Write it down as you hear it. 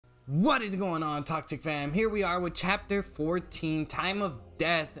What is going on, Toxic Fam? Here we are with chapter 14, Time of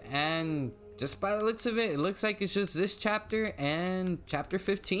Death, and just by the looks of it, it looks like it's just this chapter and chapter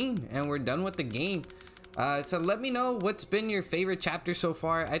 15, and we're done with the game. So let me know what's been your favorite chapter so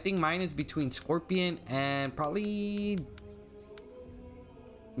far. I think mine is between Scorpion and probably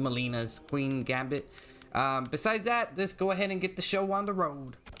Melina's Queen Gambit. Besides that, let's go ahead and get the show on the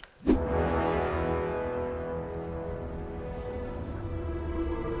road.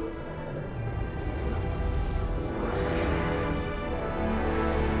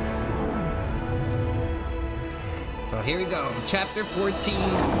 So here we go, chapter 14,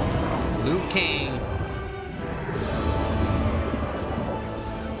 KANG.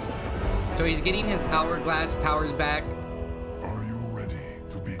 So he's getting his Hourglass powers back. Are you ready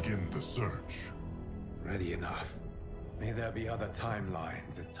to begin the search? Ready enough. May there be other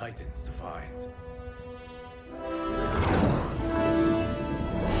timelines and titans to find.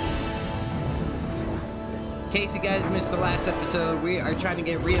 In case you guys missed the last episode, we are trying to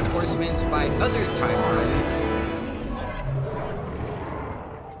get reinforcements by other timelines.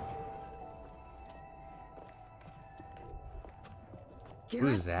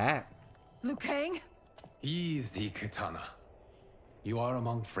 Who's that? KANG? Easy, Kitana. You are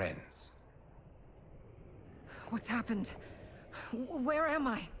among friends. What's happened? Where am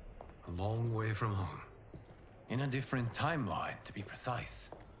I? A long way from home. In a different timeline, to be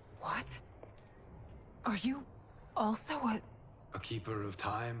precise. What? Are you also A keeper of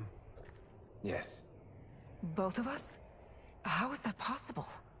time? Yes. both of us? How is that possible?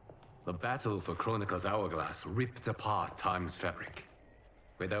 The battle for Chronica's Hourglass ripped apart time's fabric.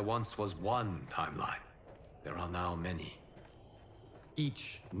 Where there once was one timeline, there are now many.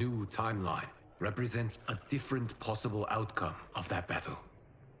 Each new timeline represents a different possible outcome of that battle.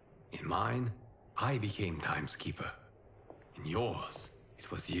 In mine, I became Time's Keeper. In yours, it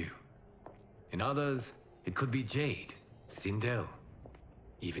was you. In others, it could be Jade, Sindel,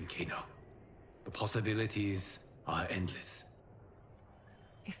 even Kano. The possibilities are endless.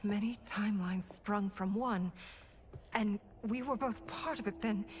 If many timelines sprung from one, and we were both part of it,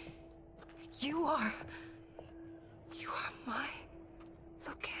 then you are my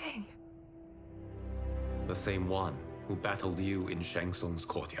KANG. The same one who battled you in Shang Tsung's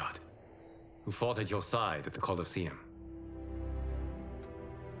courtyard. Who fought at your side at the Colosseum.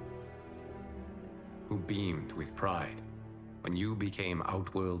 Who beamed with pride when you became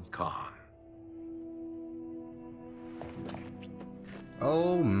Outworld's Khan.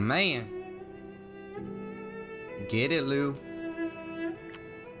 Oh man. Get it, Lou.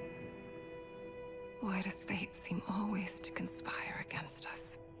 Why does fate seem always to conspire against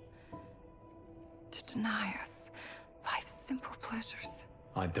us? To deny us life's simple pleasures?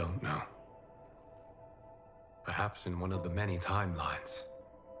 I don't know. Perhaps in one of the many timelines,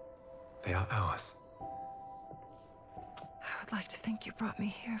 they are ours. I would like to think you brought me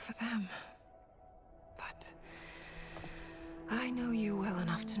here for them. But I know you well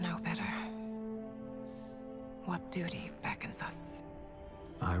enough to know better. What duty beckons us?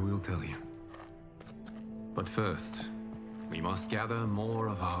 I will tell you. But first, we must gather more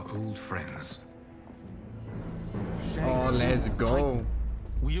of our old friends. Oh, let's go.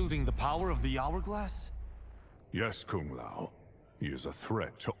 Wielding the power of the Hourglass? Yes, Kung Lao. He is a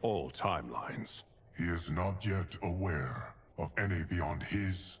threat to all timelines. He is not yet aware of any beyond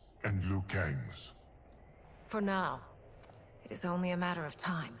his and Liu Kang's. For now, it is only a matter of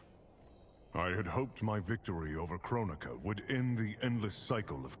time. I had hoped my victory over Chronica would end the endless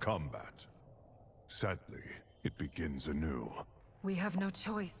cycle of combat. Sadly, it begins anew. We have no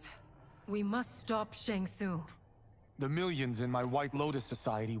choice. We must stop Shang Tsung. The millions in my White Lotus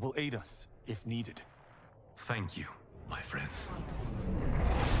Society will aid us, if needed. Thank you, my friends.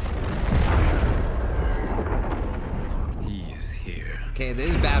 He is here. Okay,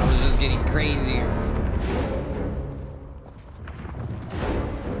 this battle is just getting crazier.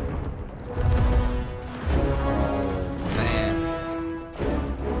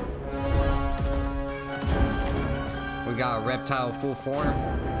 We got a reptile full form.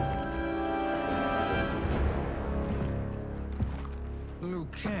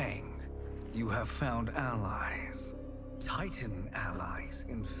 KANG, you have found allies. Titan allies,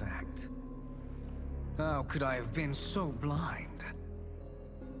 in fact. How could I have been so blind?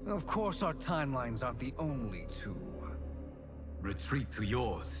 Of course our timelines aren't the only two. Retreat to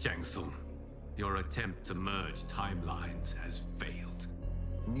yours, Shang Tsung. Your attempt to merge timelines has failed.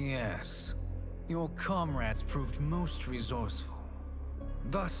 Yes. Your comrades proved most resourceful.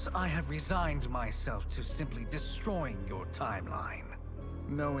 Thus, I have resigned myself to simply destroying your timeline.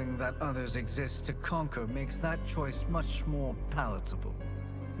 Knowing that others exist to conquer makes that choice much more palatable.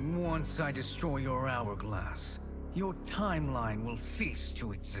 Once I destroy your hourglass, your timeline will cease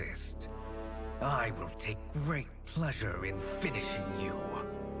to exist. I will take great pleasure in finishing you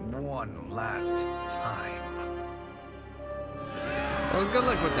one last time. Well, good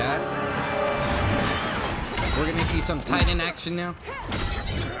luck with that. We're gonna see some Titan action now.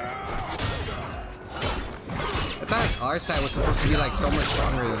 I thought our side was supposed to be like so much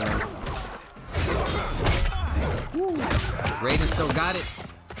stronger than them. Raiden still got it.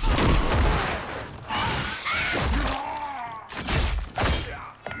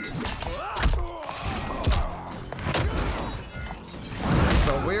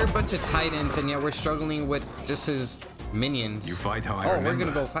 So we're a bunch of Titans, and yet we're struggling with just his minions. You fight how I remember. We're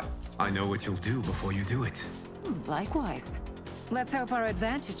gonna go fight. I know what you'll do before you do it. Likewise. Let's hope our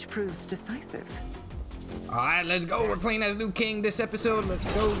advantage proves decisive. All right, let's go. We're playing as Liu Kang this episode. Let's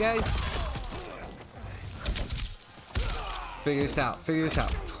go, guys. Figure this out. Figure this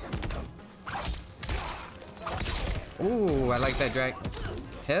out. Ooh, I like that drag.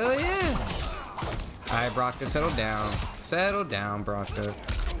 Hell yeah. All right, Bronca, settle down. Settle down, Bronca.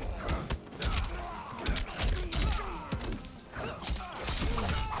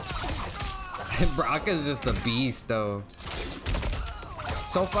 Bronca's just a beast, though.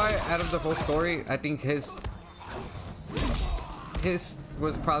 So far, out of the whole story, I think his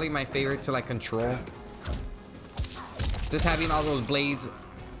was probably my favorite to like control. Just having all those blades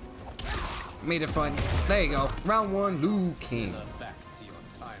made it fun. There you go. Round 1, Liu Kang.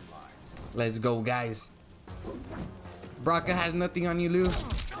 Let's go, guys. Bronca has nothing on you, Liu.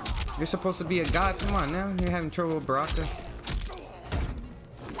 You're supposed to be a god. Come on now. You're having trouble with Bronca.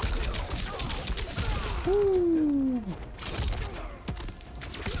 Woo.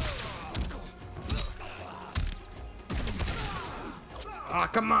 Oh,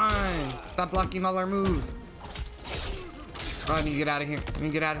 come on. Stop blocking all our moves. Oh, I need to get out of here. I need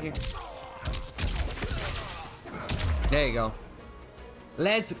to get out of here. There you go.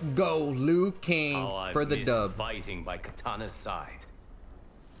 Let's go, Liu Kang, for the dub. Fighting by Kitana's side.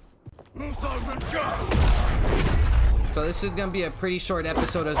 So this is gonna be a pretty short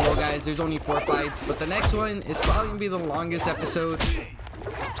episode as well, guys. There's only 4 fights, but the next one is probably gonna be the longest episode,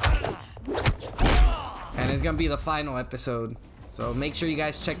 and it's gonna be the final episode. So make sure you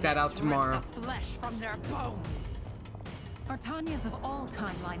guys check that out tomorrow. Flesh from their bones. Are Tanya's of all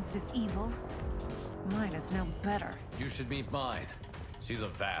timelines this evil? Mine is no better. You should meet mine. She's a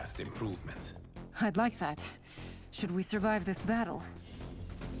vast improvement. I'd like that. Should we survive this battle?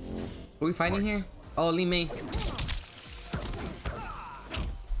 Are we fighting here? Oh, Li Mei.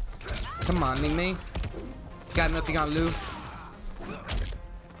 Come on, Li Mei. Got nothing on Liu.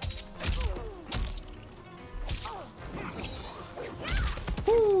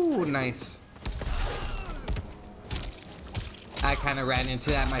 Ooh, nice. I kind of ran into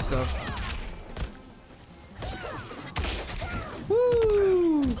that myself.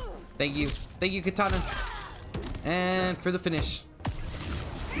 Woo! Thank you, Kitana. And for the finish.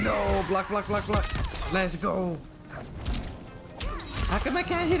 No, block, block, block, block. Let's go. How come I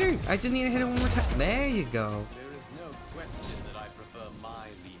can't hit her? I just need to hit her one more time. There you go. There is no question that I prefer my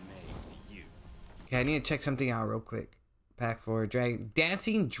Li Mei to you. Okay, I need to check something out real quick. Pack for Dragon.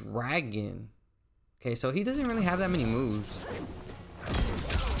 Dancing Dragon. Okay, so he doesn't really have that many moves.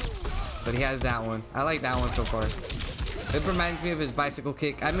 But he has that one. I like that one so far. It reminds me of his bicycle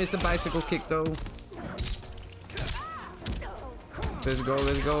kick. I missed the bicycle kick though. Let's go,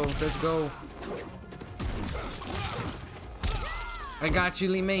 let's go, let's go. I got you,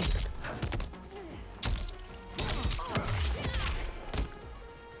 Li Mei.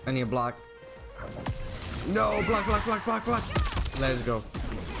 I need a block. No, block, block, block, block, block. Let's go.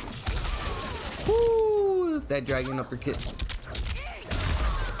 Woo! That dragon uppercut.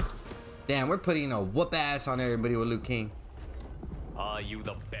 Damn, we're putting a whoop ass on everybody with Liu Kang. Are you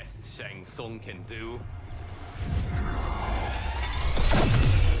the best Shang Tsung can do?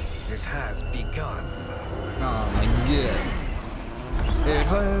 It has begun. Oh my god. It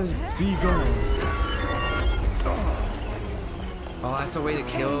has begun. Oh, that's a way to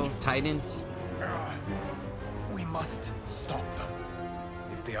kill Titans. We must stop them.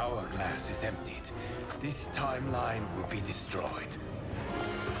 If the hourglass is emptied, this timeline will be destroyed.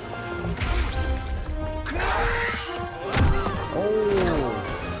 Oh.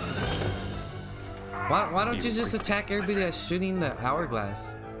 Why don't you just attack everybody that's shooting the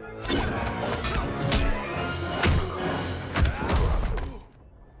hourglass?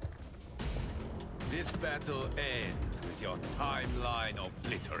 This battle ends with your timeline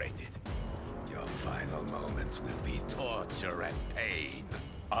obliterated. Your final moments will be torture and pain.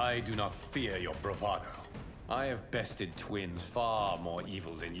 I do not fear your bravado. I have bested twins far more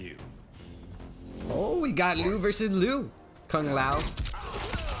evil than you. Oh, we got Liu versus Liu. Kung Lao.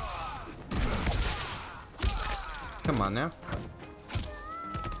 Come on now.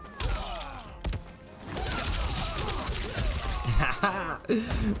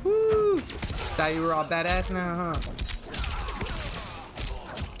 Woo! Thought you were all badass now, huh?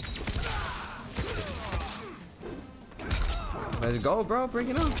 Let's go, bro. Bring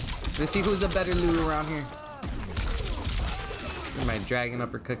it on. Let's see who's a better Liu around here. My dragon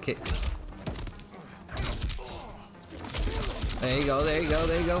uppercut kick. There you go, there you go,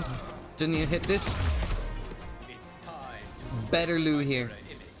 there you go. Just need to hit this. Better Liu here.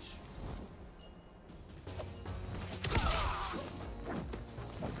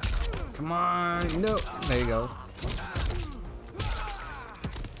 Come on, no. There you go.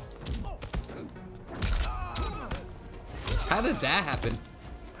 How did that happen?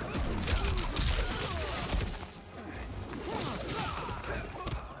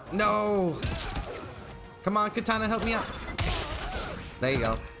 No. Come on, Kitana, help me out. There you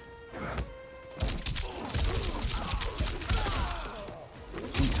go.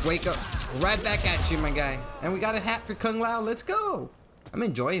 Wake up. Right back at you, my guy. And we got a hat for Kung Lao. Let's go. I'm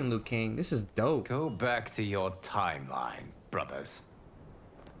enjoying Liu Kang. This is dope. Go back to your timeline, brothers.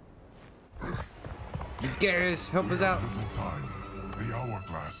 Garrus, help us out. Little time. The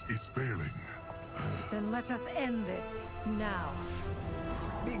hourglass is failing. Then let us end this now.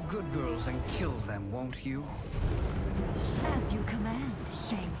 Be good girls and kill them, won't you? As you command,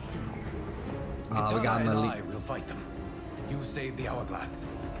 Shang Tsung. Oh, we got Kitana and Mali. I will fight them. You save the hourglass.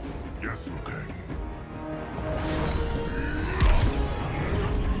 Yes, Liu Kang.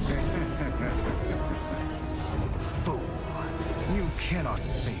 Fool. You cannot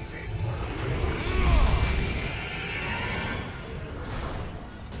save it.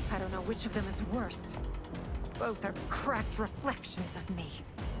 I don't know which of them is worse. Both are cracked reflections of me.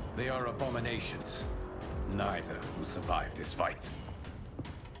 They are abominations. Neither will survive this fight.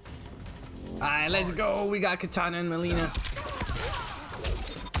 Alright, let's go. We got Kitana and Melina.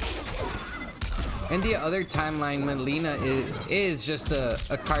 And the other timeline, Melina is just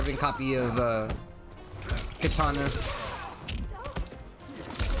a carbon copy of Kitana.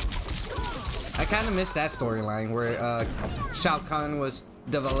 I kind of missed that storyline where Shao Kahn was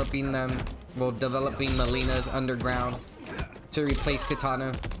developing them, well, developing Melina's underground to replace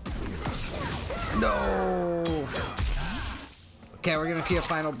Kitana. No. Okay, we're gonna see a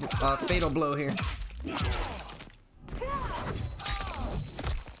final fatal blow here.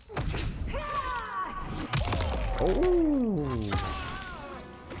 Oh.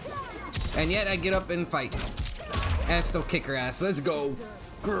 And yet I get up and fight. And still kick her ass. Let's go.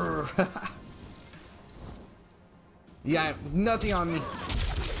 Grr. Yeah, nothing on me.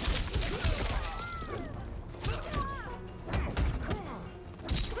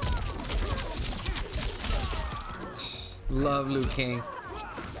 Love Liu Kang.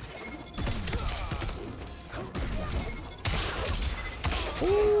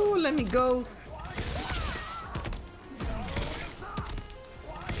 Ooh, let me go.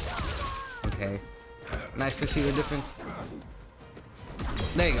 Okay. Nice to see the difference.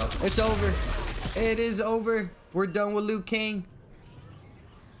 There you go. It's over. It is over. We're done with Liu Kang.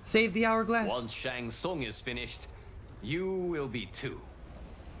 Save the hourglass. Once Shang Tsung is finished, you will be too.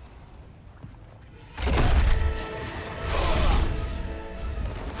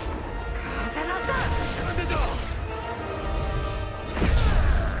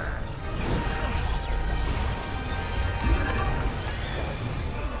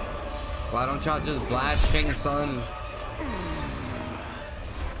 Why don't y'all just blast Shang Tsung?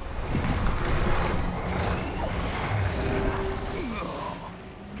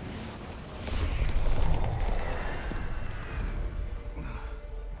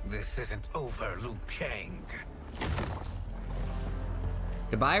 This isn't over, Liu Kang.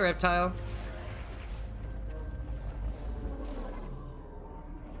 Goodbye, reptile.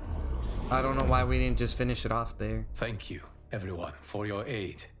 I don't know why we didn't just finish it off there. Thank you, everyone, for your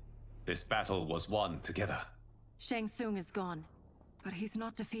aid. This battle was won together. Shang Tsung is gone, but he's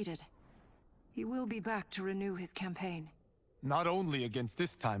not defeated. He will be back to renew his campaign. Not only against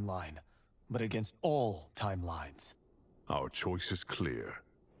this timeline, but against all timelines. Our choice is clear.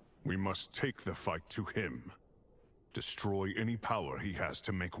 We must take the fight to him. Destroy any power he has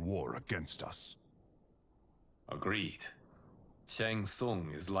to make war against us. Agreed. Shang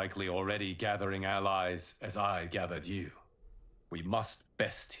Tsung is likely already gathering allies as I gathered you. We must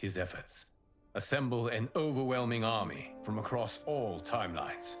best his efforts. Assemble an overwhelming army from across all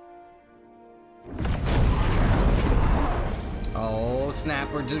timelines. Oh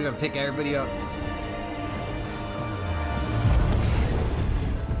snap, we're just gonna pick everybody up.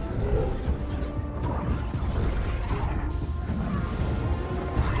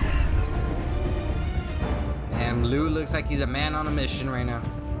 looks like he's a man on a mission right now.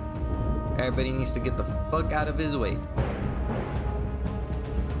 Everybody needs to get the fuck out of his way.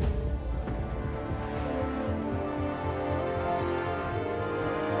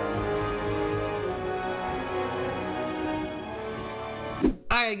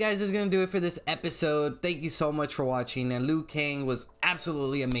 Alright guys, that's gonna do it for this episode. Thank you so much for watching, and Liu Kang was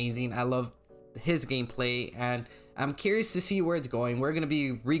absolutely amazing. I love his gameplay, and I'm curious to see where it's going. We're gonna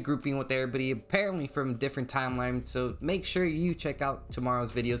be regrouping with everybody, apparently from different timelines, so make sure you check out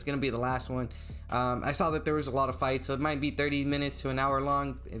tomorrow's video. It's gonna be the last one. I saw that there was a lot of fights, so it might be 30 minutes to an hour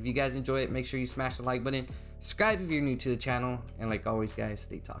long. If you guys enjoy it, make sure you smash the like button, subscribe if you're new to the channel, and like always guys,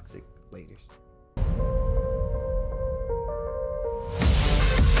 stay toxic. Laters.